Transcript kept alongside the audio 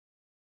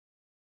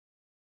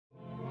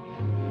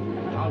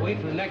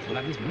wait for the next one.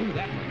 I just blew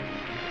that one.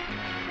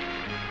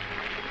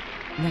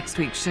 Next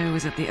week's show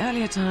is at the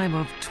earlier time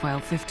of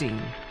 12:15.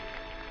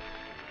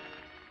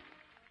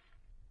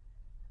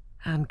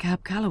 And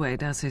Cab Calloway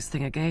does his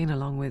thing again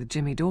along with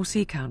Jimmy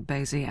Dorsey, Count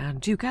Basie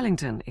and Duke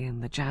Ellington in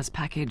the Jazz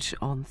Package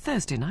on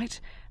Thursday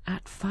night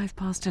at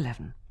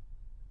 11:05.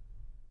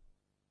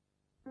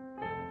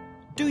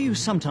 Do you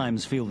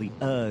sometimes feel the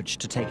urge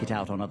to take it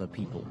out on other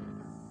people?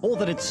 Or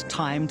that it's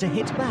time to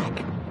hit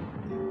back?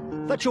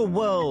 That your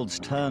world's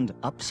turned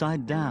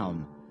upside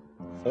down?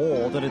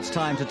 Or that it's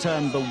time to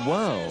turn the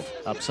world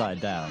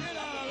upside down?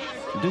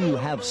 Do you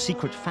have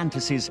secret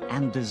fantasies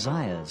and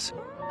desires?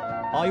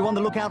 Are you on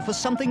the lookout for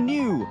something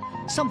new?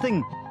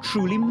 Something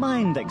truly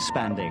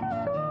mind-expanding?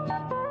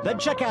 Then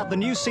check out the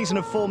new season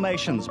of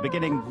Fourmations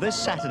beginning this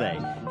Saturday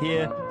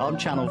here on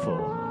Channel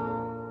 4.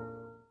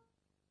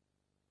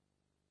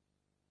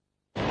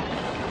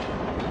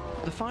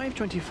 The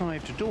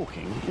 5:25 to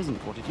Dorking isn't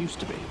what it used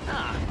to be.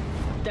 Ah,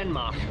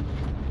 Denmark.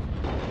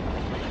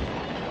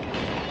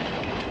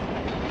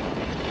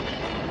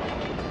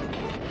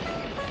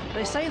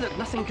 They say that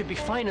nothing could be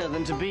finer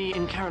than to be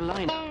in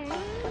Carolina.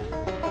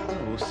 Oh,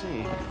 we'll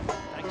see.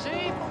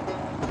 Taxi!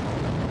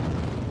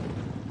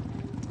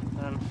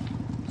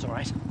 It's all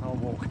right. I'll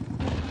walk.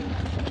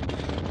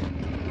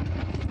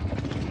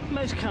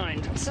 Most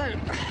kind. So,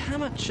 how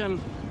much, keep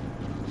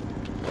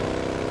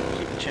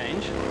the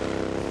change.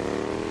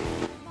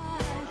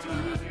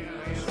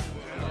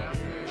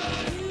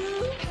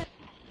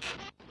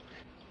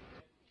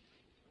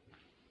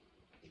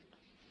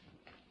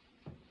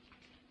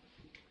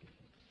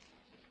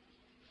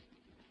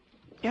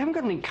 You haven't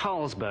got any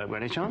Carlsberg by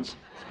any chance?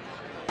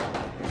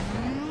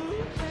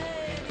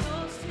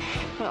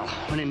 Well,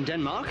 when in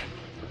Denmark.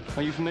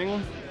 Are you from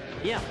England?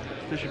 Yeah.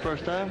 This your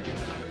first time?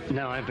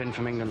 No, I've been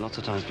from England lots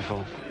of times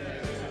before.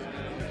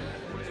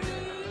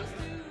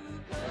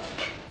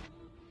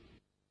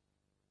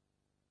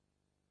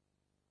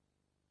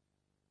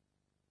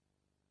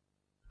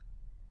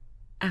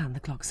 And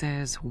the clock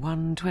says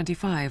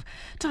 1:25.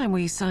 Time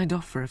we signed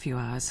off for a few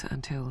hours,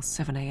 until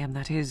 7 a.m.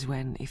 that is,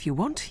 when, if you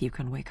want, you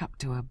can wake up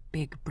to a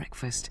big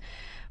breakfast.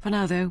 For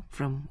now, though,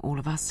 from all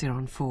of us here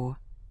on 4,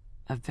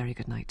 a very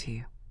good night to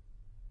you.